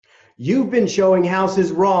You've been showing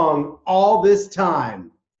houses wrong all this time.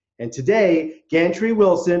 And today, Gantry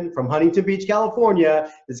Wilson from Huntington Beach,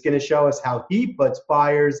 California, is going to show us how he puts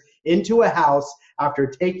buyers into a house after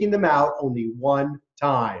taking them out only one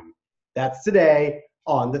time. That's today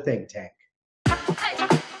on The Think Tank.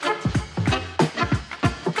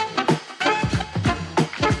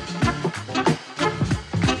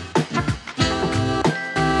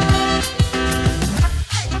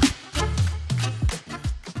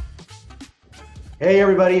 Hey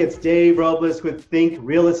everybody, it's Dave Robles with Think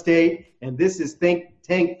Real Estate, and this is Think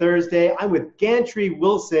Tank Thursday. I'm with Gantry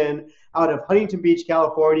Wilson out of Huntington Beach,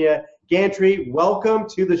 California. Gantry, welcome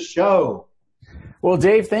to the show. Well,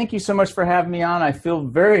 Dave, thank you so much for having me on. I feel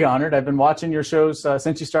very honored. I've been watching your shows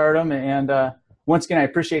since you started them, and once again, I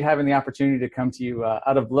appreciate having the opportunity to come to you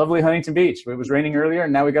out of lovely Huntington Beach. It was raining earlier,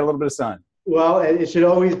 and now we got a little bit of sun. Well, it should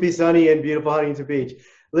always be sunny in beautiful Huntington Beach.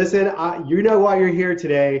 Listen, you know why you're here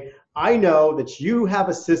today. I know that you have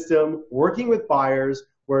a system working with buyers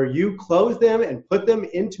where you close them and put them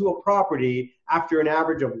into a property after an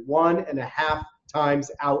average of 1.5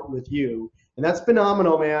 times out with you. And that's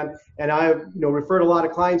phenomenal, man. And I've referred a lot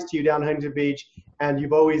of clients to you down in Huntington Beach, and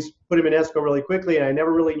you've always put them in escrow really quickly, and I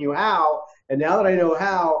never really knew how. And now that I know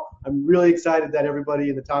how, I'm really excited that everybody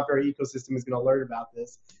in the Tom Ferry ecosystem is going to learn about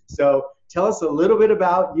this. So tell us a little bit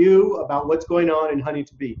about you, about what's going on in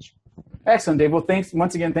Huntington Beach. Excellent, Dave. Well, thanks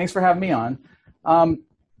once again. Thanks for having me on.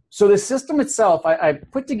 So the system itself, I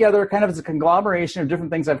put together kind of as a conglomeration of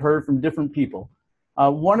different things I've heard from different people.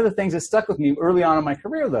 One of the things that stuck with me early on in my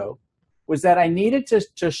career, though, was that I needed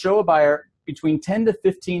to show a buyer between 10 to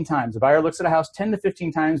 15 times. A buyer looks at a house 10 to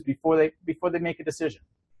 15 times before they make a decision.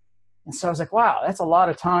 And so I was like, wow, that's a lot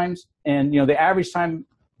of times. And the average time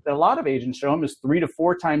that a lot of agents show them is 3 to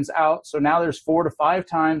 4 times out. So now there's 4 to 5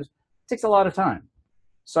 times. It takes a lot of time.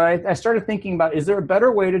 So I started thinking about, is there a better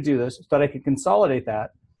way to do this so that I could consolidate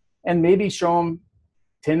that and maybe show them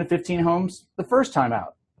 10 to 15 homes the first time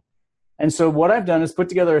out? And so what I've done is put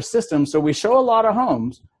together a system. So we show a lot of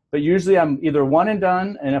homes, but usually I'm either one and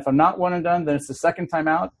done. And if I'm not one and done, then it's the second time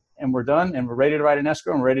out and we're done and we're ready to write an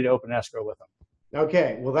escrow and we're ready to open an escrow with them.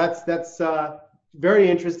 Okay. Well, that's very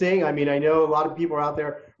interesting. I mean, I know a lot of people are out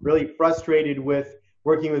there really frustrated with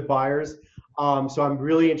working with buyers. So I'm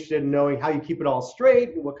really interested in knowing how you keep it all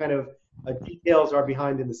straight and what kind of details are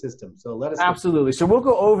behind in the system. So let us know. Absolutely. So we'll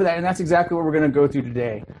go over that, and that's exactly what we're going to go through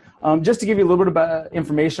today. Just to give you a little bit of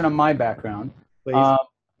information on my background. Please.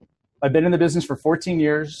 I've been in the business for 14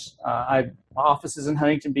 years. I have offices in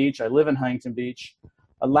Huntington Beach. I live in Huntington Beach.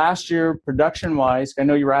 Last year, production-wise, I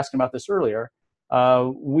know you were asking about this earlier,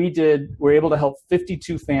 we're able to help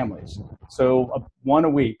 52 families, so one a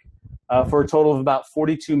week, for a total of about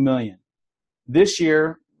 $42 million. This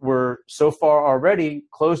year, we're so far already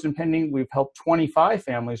closed and pending. We've helped 25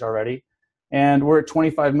 families already, and we're at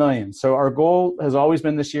 25 million. So our goal has always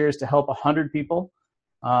been this year is to help 100 people,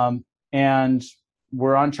 and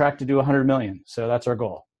we're on track to do 100 million. So that's our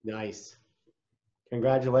goal. Nice.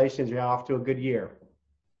 Congratulations. You're off to a good year.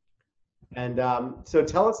 And so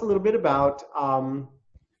tell us a little bit about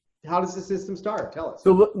how does the system start? Tell us.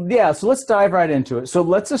 So let's dive right into it. So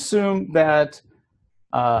let's assume that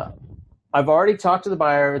I've already talked to the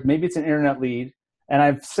buyer, maybe it's an internet lead, and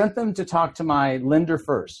I've sent them to talk to my lender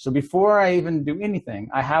first. So before I even do anything,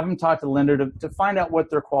 I have them talk to the lender to find out what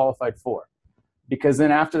they're qualified for. Because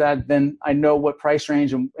then after that, then I know what price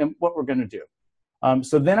range and what we're going to do.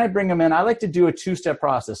 So then I bring them in. I like to do a 2-step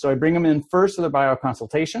process. So I bring them in first for the buyer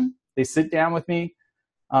consultation. They sit down with me.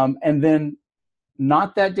 And then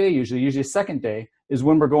not that day, usually a second day, is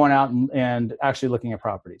when we're going out and actually looking at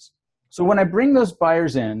properties. So when I bring those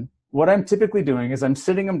buyers in, what I'm typically doing is I'm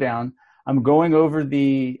sitting them down, I'm going over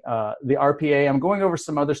the RPA, I'm going over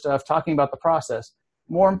some other stuff, talking about the process.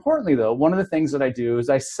 More importantly, though, one of the things that I do is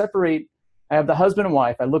I have the husband and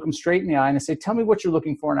wife, I look them straight in the eye and I say, tell me what you're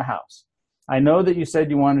looking for in a house. I know that you said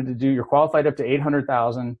you wanted to you're qualified up to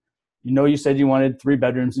 $800,000. You said you wanted 3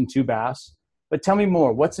 bedrooms and 2 baths, but tell me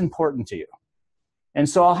more, what's important to you? And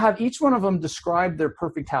so I'll have each one of them describe their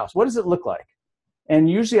perfect house. What does it look like? And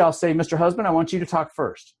usually I'll say, Mr. Husband, I want you to talk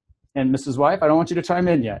first. And Mrs. Wife, I don't want you to chime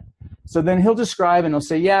in yet. So then he'll describe and he'll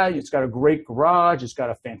say, yeah, it's got a great garage. It's got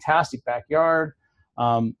a fantastic backyard.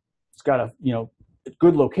 It's got a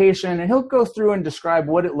good location. And he'll go through and describe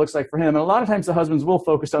what it looks like for him. And a lot of times the husbands will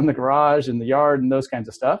focus on the garage and the yard and those kinds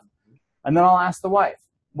of stuff. And then I'll ask the wife,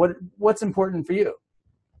 what's important for you?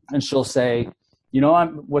 And she'll say,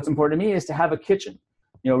 what's important to me is to have a kitchen.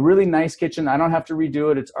 Really nice kitchen. I don't have to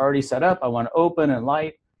redo it. It's already set up. I want to open and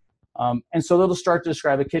light. And so they'll start to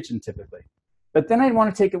describe a kitchen typically. But then I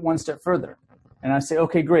want to take it one step further. And I say,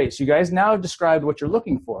 okay, great. So you guys now have described what you're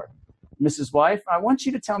looking for. Mrs. Wife, I want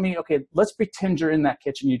you to tell me, okay, let's pretend you're in that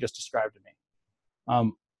kitchen you just described to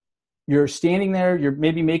me. You're standing there, you're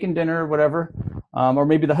maybe making dinner or whatever, or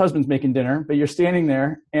maybe the husband's making dinner, but you're standing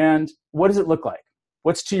there, and what does it look like?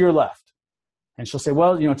 What's to your left? And she'll say,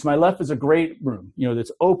 well, to my left is a great room,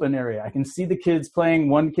 that's open area. I can see the kids playing,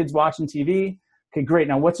 one kid's watching TV. Okay, great.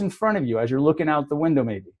 Now what's in front of you as you're looking out the window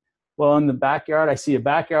maybe? Well, in the backyard, I see a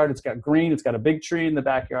backyard. It's got green. It's got a big tree in the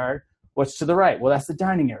backyard. What's to the right? Well, that's the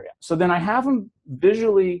dining area. So then I have them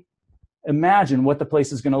visually imagine what the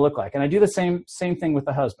place is going to look like. And I do the same thing with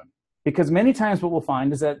the husband, because many times what we'll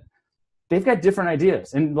find is that they've got different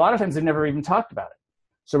ideas. And a lot of times they've never even talked about it.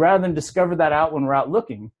 So rather than discover that out when we're out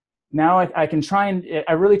looking, now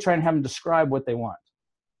I really try and have them describe what they want.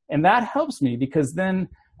 And that helps me, because then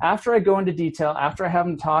after I go into detail, after I have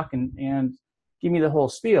them talk and give me the whole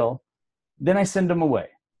spiel, then I send them away.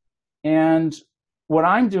 And what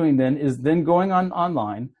I'm doing then is then going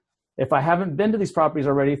online. If I haven't been to these properties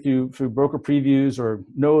already through broker previews or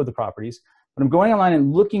know the properties, but I'm going online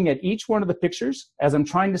and looking at each one of the pictures as I'm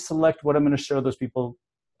trying to select what I'm going to show those people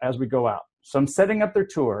as we go out. So I'm setting up their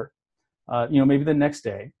tour, maybe the next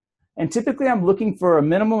day. And typically I'm looking for a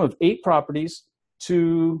minimum of 8 properties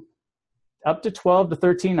to up to 12 to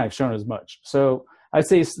 13. I've shown as much. So I'd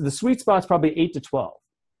say the sweet spot's probably 8 to 12.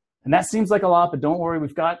 And that seems like a lot, but don't worry.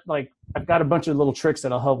 I've got a bunch of little tricks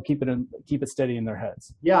that'll help keep it steady in their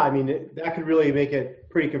heads. Yeah. I mean, that could really make it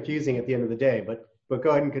pretty confusing at the end of the day, but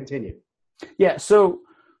go ahead and continue. Yeah. So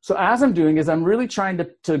as I'm doing is I'm really trying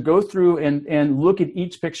to go through and look at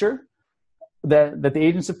each picture that the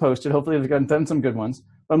agents have posted. Hopefully they've done some good ones.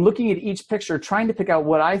 But I'm looking at each picture, trying to pick out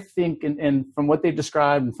what I think and from what they've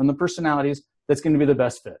described and from the personalities, that's going to be the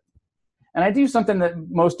best fit. And I do something that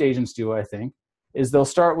most agents do, I think, is they'll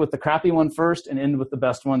start with the crappy one first and end with the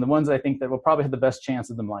best one, the ones I think that will probably have the best chance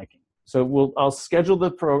of them liking. So I'll schedule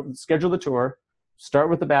the tour, start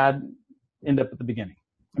with the bad, end up at the beginning.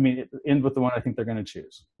 End with the one I think they're going to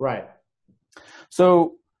choose. Right.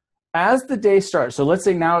 So as the day starts, so let's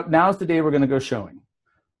say now's the day we're going to go showing.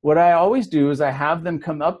 What I always do is I have them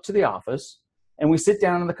come up to the office and we sit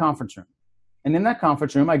down in the conference room. And in that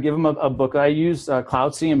conference room, I give them a book. I use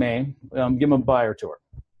Cloud CMA, give them a buyer tour.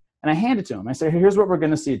 And I hand it to them. I say, here's what we're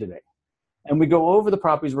going to see today. And we go over the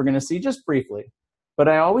properties we're going to see just briefly. But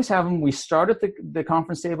I always have them, we start at the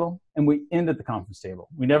conference table and we end at the conference table.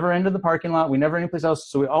 We never end in the parking lot. We never anyplace else.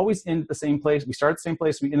 So we always end at the same place. We start at the same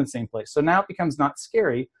place. We end at the same place. So now it becomes not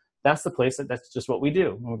scary. That's the place that's just what we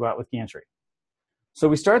do when we go out with gantry. So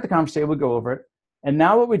we start at the conference table, we go over it. And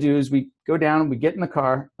now what we do is we go down, we get in the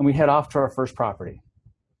car, and we head off to our first property.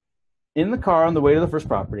 In the car on the way to the first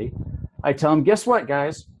property, I tell them, guess what,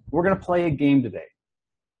 guys? We're going to play a game today.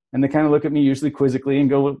 And they kind of look at me usually quizzically and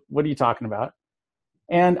go, what are you talking about?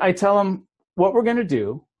 And I tell them what we're going to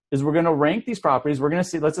do is we're going to rank these properties. We're going to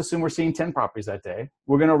see, let's assume we're seeing 10 properties that day.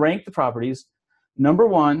 We're going to rank the properties, number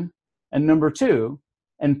 1 and number 2,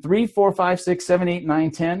 and 3, 4, 5, 6, 7, 8,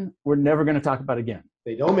 9, 10, we're never going to talk about again.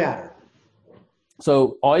 They don't matter.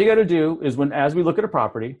 So all you got to do is as we look at a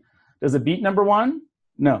property, does it beat number 1?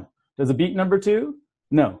 No. Does it beat number 2?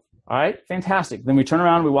 No. All right, fantastic. Then we turn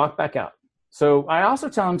around and we walk back out. So I also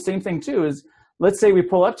tell them same thing too is, let's say we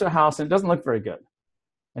pull up to a house and it doesn't look very good.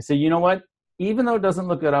 I say, you know what? Even though it doesn't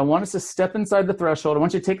look good, I want us to step inside the threshold. I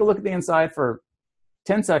want you to take a look at the inside for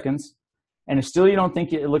 10 seconds. And if still you don't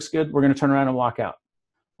think it looks good, we're going to turn around and walk out.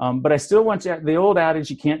 But I still want you, the old adage,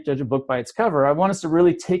 you can't judge a book by its cover. I want us to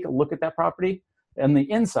really take a look at that property and the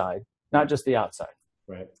inside, not just the outside.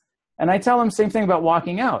 Right. And I tell them same thing about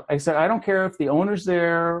walking out. I said, I don't care if the owner's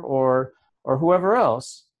there or whoever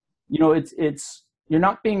else, it's you're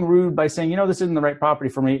not being rude by saying, this isn't the right property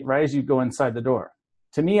for me right as you go inside the door.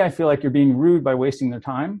 To me, I feel like you're being rude by wasting their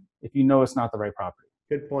time if you know it's not the right property.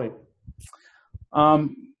 Good point.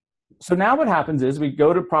 So now what happens is we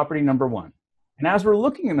go to property number 1. And as we're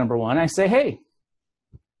looking at number 1, I say, hey,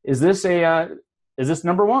 is this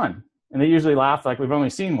number 1? And they usually laugh like we've only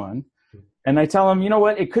seen one. And I tell them, you know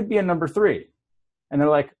what? It could be a number 3. And they're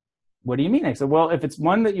like, what do you mean? I said, well, if it's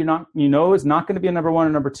one that is not going to be a number 1 or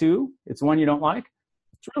number 2, it's one you don't like,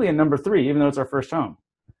 it's really a number 3, even though it's our first home.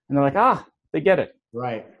 And they're like, they get it.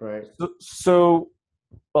 Right. So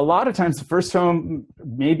a lot of times the first home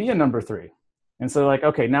may be a number 3. And so like,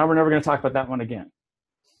 okay, now we're never going to talk about that one again.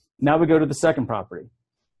 Now we go to the second property.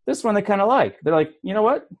 This one they kind of like. They're like, you know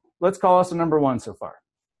what? Let's call us a number 1 so far.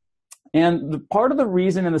 And part of the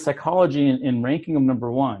reason in the psychology in ranking them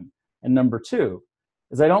number 1 and number 2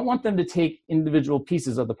 is I don't want them to take individual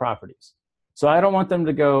pieces of the properties. So I don't want them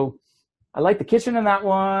to go, I like the kitchen in that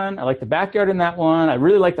one. I like the backyard in that one. I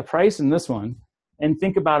really like the price in this one. And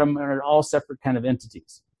think about them as all separate kind of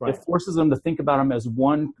entities. Right. It forces them to think about them as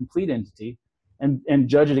one complete entity and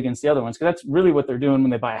judge it against the other ones. Because that's really what they're doing when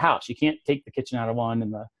they buy a house. You can't take the kitchen out of one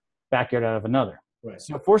and the backyard out of another. Right.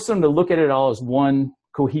 So it forces them to look at it all as one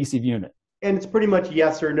cohesive unit. And it's pretty much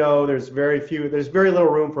yes or no. There's very little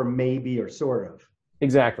room for maybe or sort of.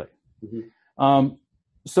 Exactly. Mm-hmm.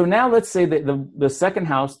 So now let's say that the second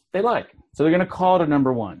house they like. So they're going to call it a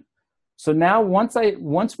number one. So now once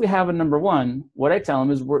we have a number one, what I tell them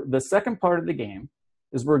is the second part of the game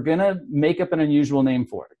is we're going to make up an unusual name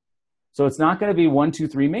for it. So it's not going to be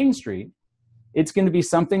 123 Main Street. It's going to be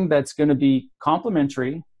something that's going to be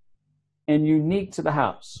complementary and unique to the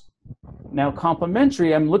house. Now,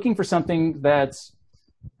 complementary, I'm looking for something that's,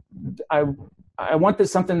 I want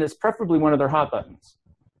this something that's preferably one of their hot buttons.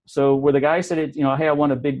 So where the guy said, hey, I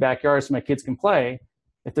want a big backyard so my kids can play.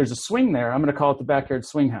 If there's a swing there, I'm going to call it the backyard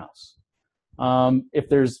swing house. If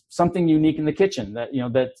there's something unique in the kitchen that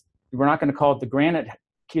we're not going to call it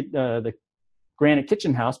the granite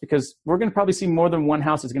kitchen house, because we're going to probably see more than one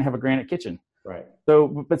house that's going to have a granite kitchen. Right.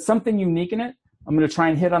 So, but something unique in it, I'm going to try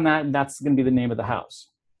and hit on that, and that's going to be the name of the house.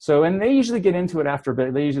 So, and they usually get into it after a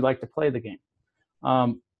bit. They usually like to play the game.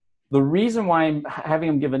 The reason why I'm having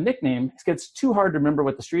them give a nickname is because it's too hard to remember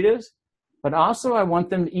what the street is. But also, I want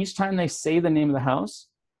them, each time they say the name of the house,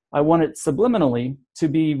 I want it subliminally to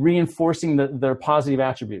be reinforcing their positive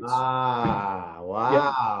attributes. Ah,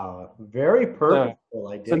 wow. Yep. Very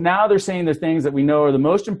purposeful. So now they're saying the things that we know are the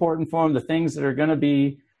most important for them, the things that are going to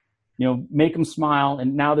be, make them smile.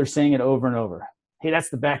 And now they're saying it over and over. Hey, that's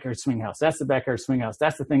the backyard swing house. That's the backyard swing house.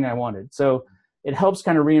 That's the thing I wanted. So it helps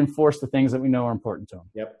kind of reinforce the things that we know are important to them.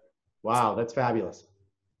 Yep. Wow, that's fabulous.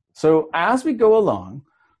 So as we go along,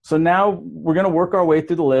 so now we're going to work our way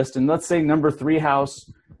through the list. And let's say number 3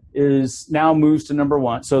 house is now moves to number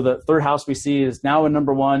 1. So the third house we see is now a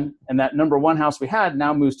number 1. And that number 1 house we had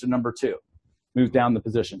now moves to number 2, moves down the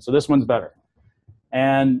position. So this one's better.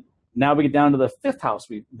 And now we get down to the 5th house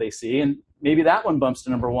they see, and maybe that one bumps to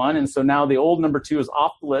number 1. And so now the old number 2 is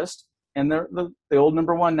off the list, and the old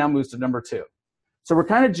number 1 now moves to number 2. So we're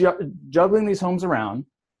kind of juggling these homes around,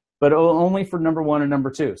 but only for number 1 and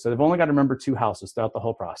number 2. So they've only got to remember 2 houses throughout the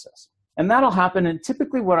whole process. And that'll happen. And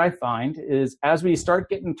typically what I find is as we start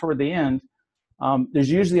getting toward the end, there's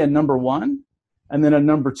usually a number 1 and then a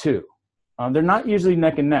number 2. They're not usually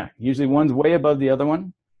neck and neck. Usually one's way above the other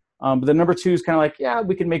one. But the number 2 is kind of like, yeah,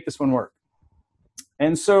 we can make this one work.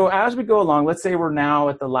 And so as we go along, let's say we're now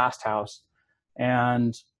at the last house,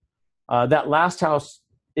 and that last house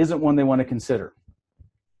isn't one they want to consider.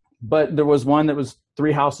 But there was one that was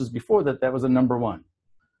 3 houses before that was a number 1.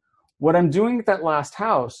 What I'm doing at that last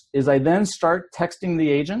house is I then start texting the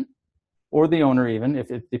agent or the owner, even if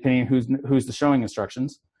depending on who's the showing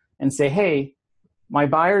instructions, and say, hey, my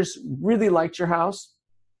buyers really liked your house.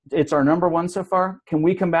 It's our number 1 so far. Can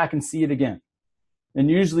we come back and see it again? And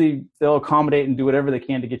usually they'll accommodate and do whatever they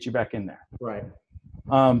can to get you back in there. Right.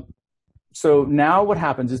 So now what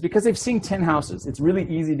happens is because they've seen 10 houses, it's really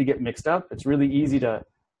easy to get mixed up. It's really easy to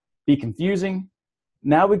be confusing.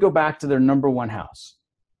 Now we go back to their number 1 house.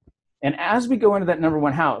 And as we go into that number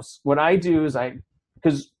 1 house, what I do is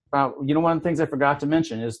because one of the things I forgot to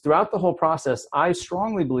mention is throughout the whole process, I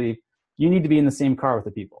strongly believe you need to be in the same car with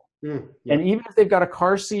the people. Yeah. And even if they've got a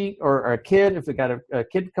car seat or a kid, if they've got a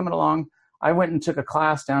kid coming along, I went and took a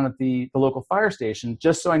class down at the local fire station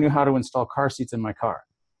just so I knew how to install car seats in my car.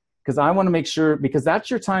 Because I want to make sure, because that's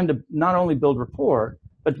your time to not only build rapport,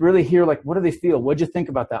 but really hear, like, what do they feel? What did you think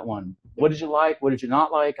about that one? What did you like? What did you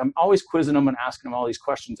not like? I'm always quizzing them and asking them all these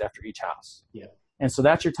questions after each house. Yeah. And so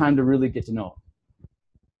that's your time to really get to know them.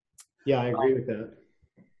 Yeah, I agree with that.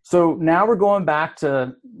 So now we're going back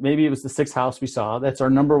to, maybe it was the 6th house we saw. That's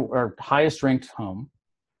our highest ranked home.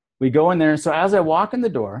 We go in there. And so as I walk in the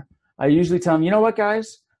door, I usually tell them, you know what,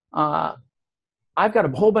 guys? I've got a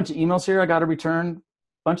whole bunch of emails here I got to return, a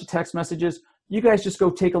bunch of text messages. You guys just go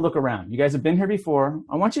take a look around. You guys have been here before.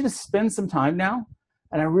 I want you to spend some time now,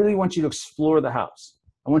 and I really want you to explore the house.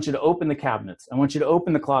 I want you to open the cabinets. I want you to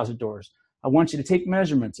open the closet doors. I want you to take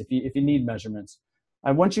measurements if you need measurements.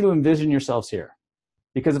 I want you to envision yourselves here.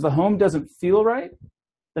 Because if a home doesn't feel right,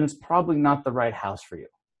 then it's probably not the right house for you.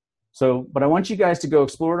 So, but I want you guys to go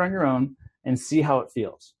explore it on your own and see how it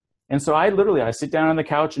feels. And so I sit down on the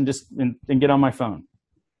couch and just get on my phone.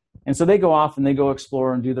 And so they go off and they go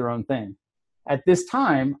explore and do their own thing. At this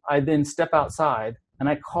time, I then step outside and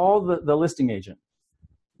I call the listing agent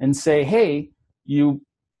and say, hey, you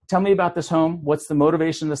tell me about this home. What's the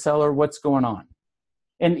motivation of the seller? What's going on?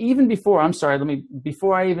 And even before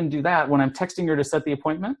I even do that, when I'm texting her to set the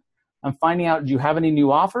appointment, I'm finding out, do you have any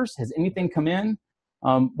new offers? Has anything come in?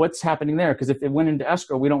 What's happening there? Because if it went into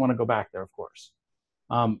escrow, we don't want to go back there, of course.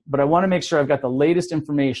 But I want to make sure I've got the latest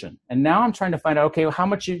information. And now I'm trying to find out, okay, well, how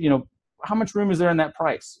much room is there in that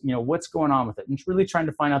price? What's going on with it? And it's really trying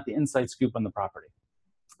to find out the inside scoop on the property.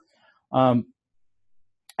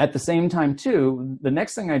 At the same time too, the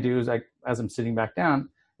next thing I do is as I'm sitting back down,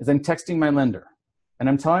 is I'm texting my lender. And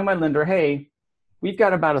I'm telling my lender, hey, we've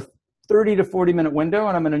got about a 30 to 40 minute window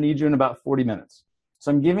and I'm going to need you in about 40 minutes.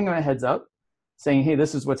 So I'm giving them a heads up saying, hey,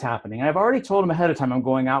 this is what's happening. And I've already told them ahead of time I'm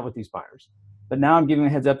going out with these buyers. But now I'm giving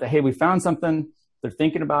them a heads up that, hey, we found something. They're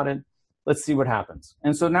thinking about it. Let's see what happens.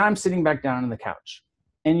 And so now I'm sitting back down on the couch.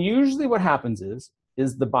 And usually what happens is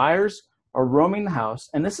the buyers are roaming the house,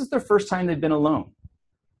 and this is their first time they've been alone.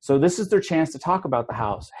 So this is their chance to talk about the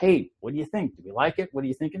house. Hey, what do you think? Do we like it? What are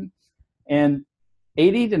you thinking? And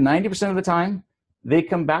 80 to 90% of the time, they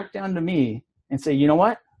come back down to me and say, you know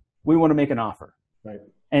what? We want to make an offer. Right.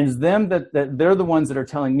 And it's them that they're the ones that are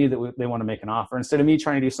telling me that they want to make an offer. Instead of me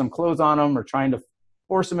trying to do some close on them or trying to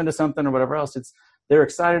force them into something or whatever else, they're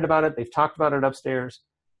excited about it. They've talked about it upstairs.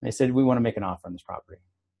 And they said, we want to make an offer on this property.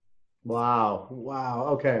 Wow.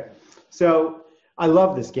 Okay. So I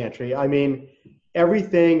love this gantry. I mean,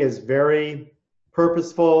 everything is very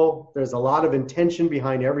purposeful. There's a lot of intention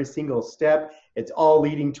behind every single step. It's all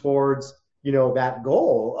leading towards, that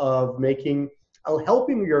goal of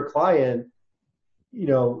helping your client,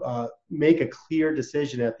 make a clear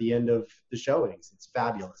decision at the end of the showings. It's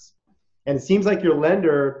fabulous. And it seems like your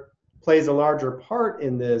lender plays a larger part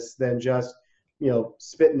in this than just,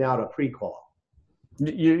 spitting out a pre-qual.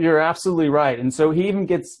 You're absolutely right. And so he even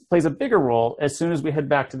plays a bigger role as soon as we head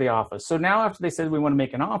back to the office. So now after they said we want to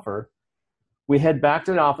make an offer, we head back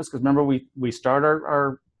to the office because remember we start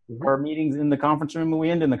our meetings in the conference room and we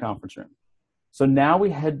end in the conference room. So now we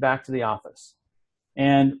head back to the office.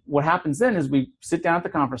 And what happens then is we sit down at the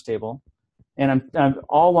conference table and I'm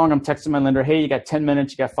all along, I'm texting my lender, hey, you got 10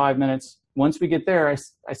 minutes, you got 5 minutes. Once we get there,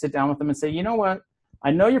 I sit down with them and say, you know what?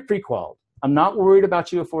 I know you're pre-qualified. I'm not worried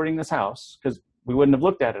about you affording this house because we wouldn't have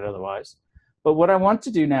looked at it otherwise. But what I want to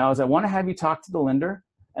do now is I want to have you talk to the lender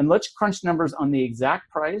and let's crunch numbers on the exact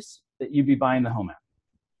price that you'd be buying the home at.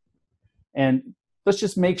 And let's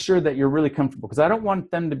just make sure that you're really comfortable because I don't want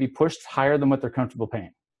them to be pushed higher than what they're comfortable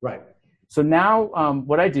paying. Right. So now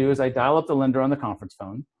what I do is I dial up the lender on the conference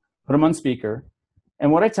phone, put them on speaker.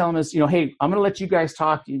 And what I tell them is, hey, I'm going to let you guys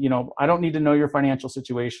talk. I don't need to know your financial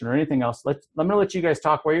situation or anything else. I'm going to let you guys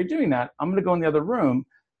talk while you're doing that. I'm going to go in the other room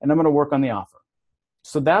and I'm going to work on the offer.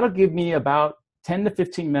 So that'll give me about 10 to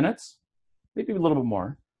 15 minutes, maybe a little bit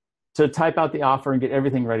more, to type out the offer and get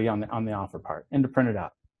everything ready on the offer part and to print it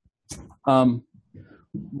out.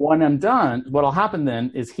 When I'm done, what'll happen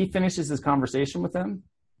then is he finishes his conversation with them.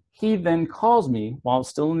 He then calls me while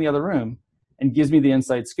still in the other room and gives me the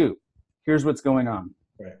inside scoop. Here's what's going on.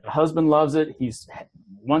 Right. The husband loves it. He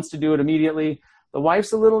wants to do it immediately. The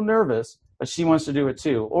wife's a little nervous, but she wants to do it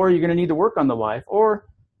too. Or you're going to need to work on the wife. Or,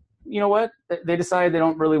 you know what? They decide they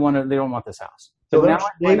don't want this house. So now I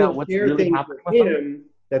find out what's really happening with them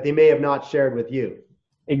that they may have not shared with you.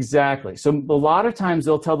 Exactly. So a lot of times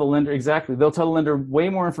they'll tell the lender, they'll tell the lender way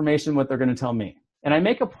more information than what they're going to tell me. And I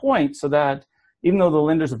make a point so that even though the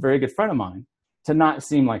lender's a very good friend of mine, to not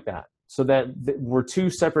seem like that. So that we're two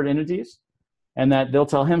separate entities and that they'll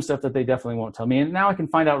tell him stuff that they definitely won't tell me. And now I can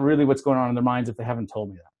find out really what's going on in their minds if they haven't told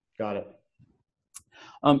me that. Got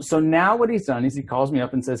it. So now what he's done is he calls me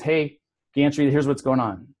up and says, hey, Gantry, here's what's going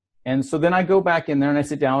on. And so then I go back in there and I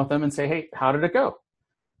sit down with them and say, hey, how did it go?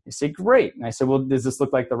 They say, great. And I said, well, does this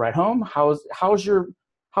look like the right home? How's your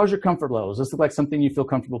comfort level? Does this look like something you feel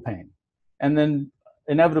comfortable paying? And then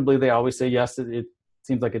inevitably they always say, yes, it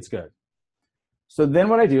seems like it's good. So then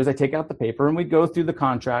what I do is I take out the paper and we go through the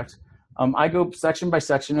contract. I go section by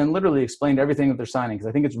section and literally explain everything that they're signing because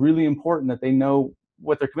I think it's really important that they know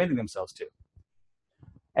what they're committing themselves to.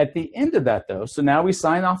 At the end of that, though, so now we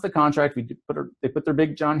sign off the contract. They put their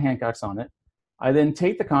big John Hancocks on it. I then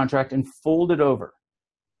take the contract and fold it over.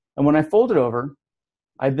 And when I fold it over,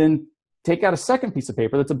 I then take out a second piece of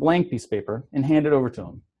paper that's a blank piece of paper and hand it over to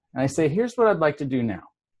them. And I say, here's what I'd like to do now.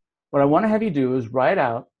 What I want to have you do is write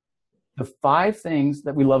out the 5 things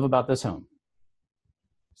that we love about this home.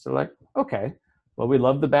 So like, okay, well, we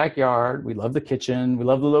love the backyard. We love the kitchen. We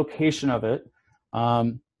love the location of it.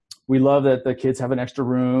 We love that the kids have an extra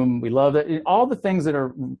room. We love that all the things that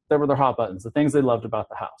were their hot buttons, the things they loved about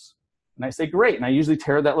the house. And I say, great. And I usually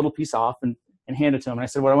tear that little piece off and hand it to them. And I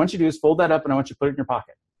said, what I want you to do is fold that up and I want you to put it in your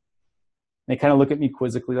pocket. And they kind of look at me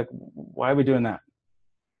quizzically like, why are we doing that?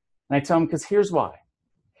 And I tell them, because here's why.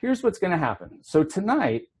 Here's what's going to happen. So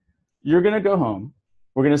tonight, you're going to go home.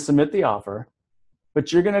 We're going to submit the offer.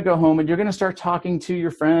 But you're going to go home and you're going to start talking to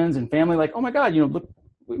your friends and family like, oh my God, look,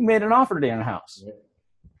 we made an offer today on a house.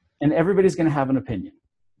 and everybody's going to have an opinion.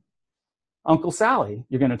 Uncle Sally,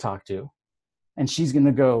 you're going to talk to, and she's going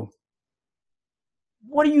to go,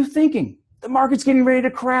 what are you thinking? The market's getting ready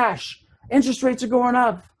to crash. Interest rates are going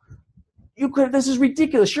up. This is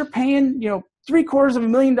ridiculous. You're paying,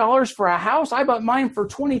 $750,000 for a house. I bought mine for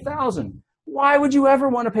 $20,000. Why would you ever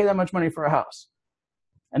want to pay that much money for a house?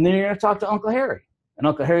 And then you're going to talk to Uncle Harry. And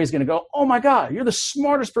Uncle Harry's going to go, oh my God, you're the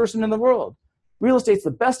smartest person in the world. Real estate's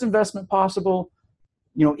the best investment possible.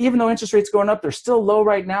 Even though interest rates going up, they're still low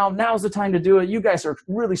right now. Now's the time to do it. You guys are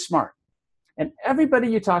really smart. And everybody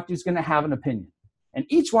you talk to is going to have an opinion. And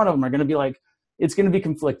each one of them are going to be like, it's going to be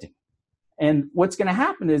conflicting. And what's going to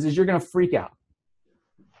happen is you're going to freak out.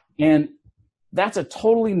 And that's a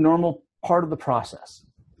totally normal part of the process.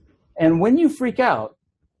 And when you freak out,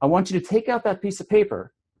 I want you to take out that piece of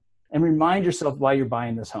paper and remind yourself why you're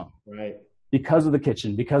buying this home. Right. Because of the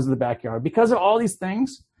kitchen, because of the backyard, because of all these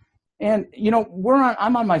things. And,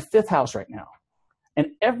 I'm on my 5th house right now. And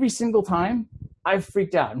every single time I've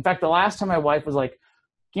freaked out. In fact, the last time my wife was like,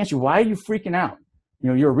 Gantry, why are you freaking out?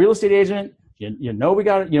 You're a real estate agent. We know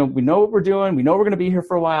what we're doing. We know we're going to be here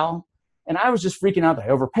for a while. And I was just freaking out that I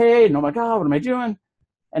overpaid. And oh my God, what am I doing?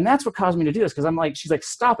 And that's what caused me to do this. Because she's like,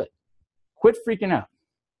 stop it. Quit freaking out.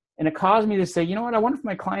 And it caused me to say, you know what? I wonder if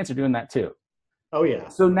my clients are doing that too. Oh yeah.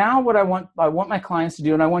 So now what I want my clients to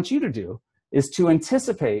do, and I want you to do, is to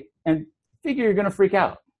anticipate and figure you're going to freak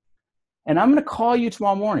out. And I'm going to call you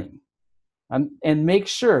tomorrow morning and make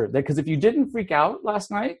sure that, because if you didn't freak out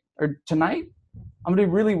last night or tonight, I'm going to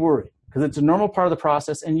be really worried, because it's a normal part of the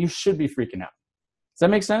process and you should be freaking out. Does that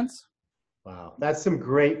make sense? Wow. That's some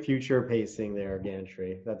great future pacing there,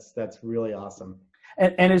 Gantry. That's really awesome.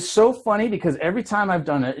 And it's so funny because every time I've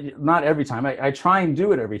done it, not every time, I try and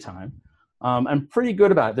do it every time. I'm pretty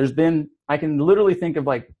good about it. I can literally think of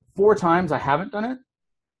like 4 times I haven't done it.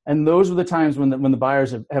 And those were the times when the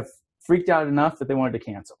buyers have freaked out enough that they wanted to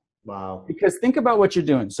cancel. Wow. Because think about what you're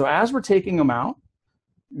doing. So as we're taking them out,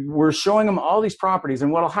 we're showing them all these properties.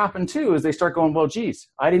 And what'll happen too is they start going, well, geez,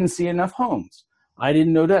 I didn't see enough homes. I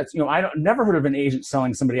didn't know that. Never heard of an agent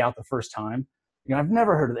selling somebody out the first time. I've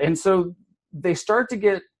never heard of it. And so they start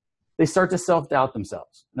to self-doubt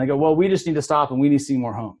themselves. And they go, well, we just need to stop and we need to see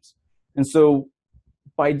more homes. And so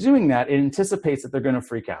by doing that, it anticipates that they're going to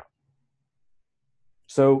freak out.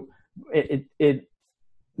 So it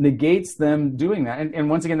negates them doing that. And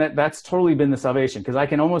once again, that's totally been the salvation, because I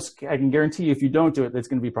can guarantee you if you don't do it, there's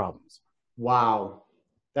going to be problems. Wow.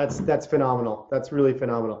 That's phenomenal. That's really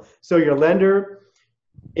phenomenal. So your lender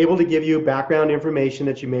able to give you background information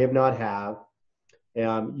that you may have not have.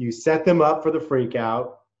 You set them up for the freak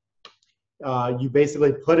out. You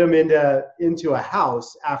basically put them into a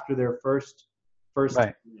house after their first.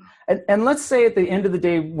 Right. And let's say at the end of the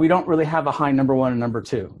day, we don't really have a high number 1 and number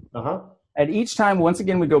 2. Uh-huh. At each time, once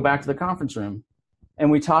again, we go back to the conference room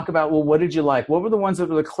and we talk about, well, what did you like? What were the ones that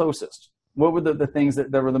were the closest? What were the things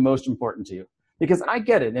that were the most important to you? Because I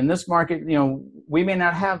get it. In this market, we may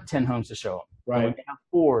not have 10 homes to show them. Right. We may have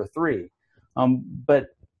 4 or 3. But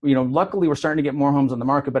luckily we're starting to get more homes on the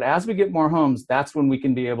market. But as we get more homes, that's when we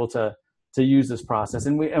can be able to use this process.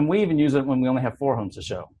 And we even use it when we only have 4 homes to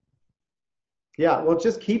show. Yeah, well,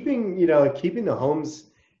 just keeping the homes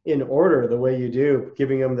in order the way you do,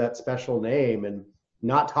 giving them that special name and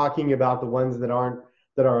not talking about the ones that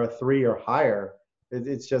are a 3 or higher.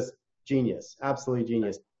 It's just genius, absolutely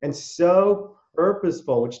genius. And so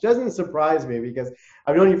purposeful, which doesn't surprise me because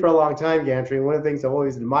I've known you for a long time, Gantry. And one of the things I've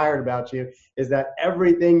always admired about you is that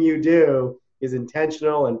everything you do is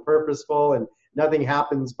intentional and purposeful, and nothing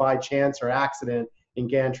happens by chance or accident in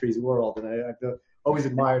Gantry's world. And I've always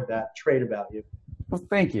admired that trait about you. Well,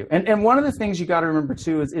 thank you. And one of the things you got to remember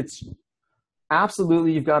too is it's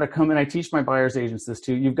absolutely, you've got to come, and I teach my buyer's agents this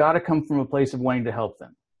too, you've got to come from a place of wanting to help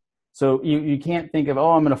them. So you can't think of,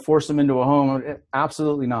 I'm going to force them into a home.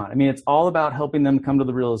 Absolutely not. I mean, it's all about helping them come to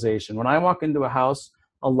the realization. When I walk into a house,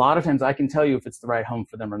 a lot of times I can tell you if it's the right home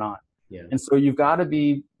for them or not. Yeah. And so you've got to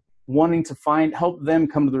be wanting to help them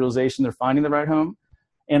come to the realization they're finding the right home,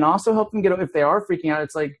 and also help them if they are freaking out,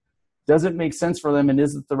 it's like, does it make sense for them, and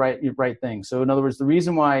is it the right thing? So in other words, the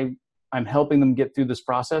reason why I'm helping them get through this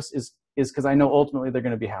process is because I know ultimately they're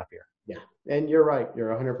going to be happier. Yeah, and you're right. You're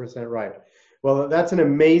 100% right. Well, that's an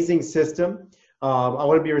amazing system. I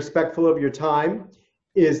want to be respectful of your time.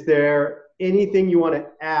 Is there anything you want to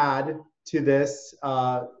add to this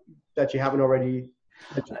that you haven't already?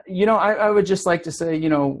 I would just like to say,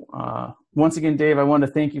 once again, Dave, I want to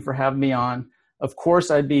thank you for having me on. Of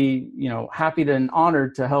course, I'd be, happy and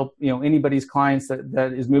honored to help, anybody's clients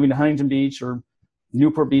that is moving to Huntington Beach or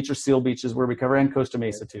Newport Beach or Seal Beach is where we cover, and Costa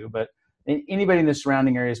Mesa too. But anybody in the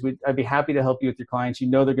surrounding areas, I'd be happy to help you with your clients. You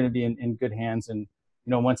know they're going to be in good hands. And,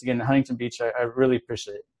 once again, Huntington Beach, I really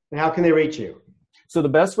appreciate it. And how can they reach you? So the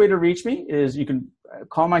best way to reach me is you can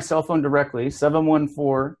call my cell phone directly,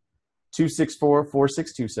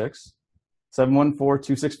 714-264-4626,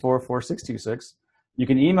 714-264-4626. You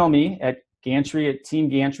can email me at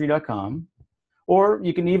gantry@teamgantry.com, or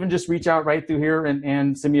you can even just reach out right through here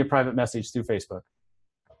and send me a private message through Facebook.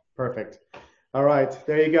 Perfect. All right,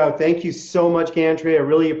 there you go. Thank you so much, Gantry. I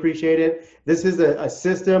really appreciate it. This is a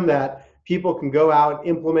system that people can go out,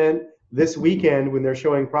 implement this weekend when they're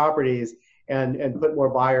showing properties, and put more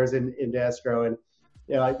buyers into escrow. And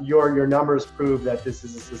your numbers prove that this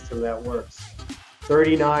is a system that works.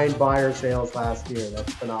 39 buyer sales last year.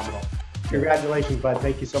 That's phenomenal. Congratulations, bud.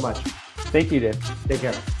 Thank you so much. Thank you, Dave. Take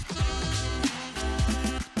care.